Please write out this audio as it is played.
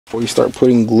Before you start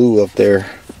putting glue up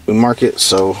there, we mark it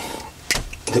so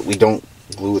that we don't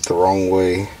glue it the wrong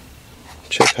way.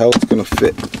 Check how it's gonna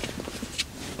fit.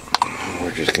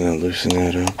 We're just gonna loosen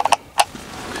that up.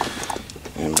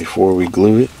 And before we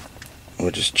glue it,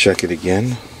 we'll just check it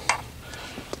again.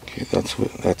 Okay,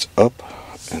 that's up,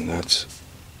 and that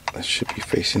should be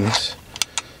facing us.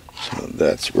 So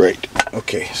that's right.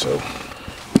 Okay, so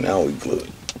now we glue it.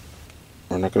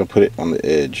 We're not gonna put it on the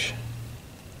edge.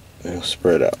 It'll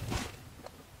spread out.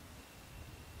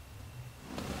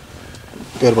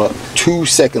 Got about 2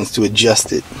 seconds to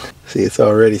adjust it. See, it's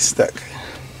already stuck.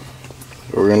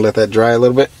 We're gonna let that dry a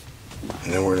little bit,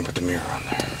 and then we're gonna put the mirror on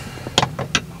there.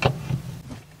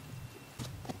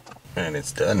 And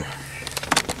it's done.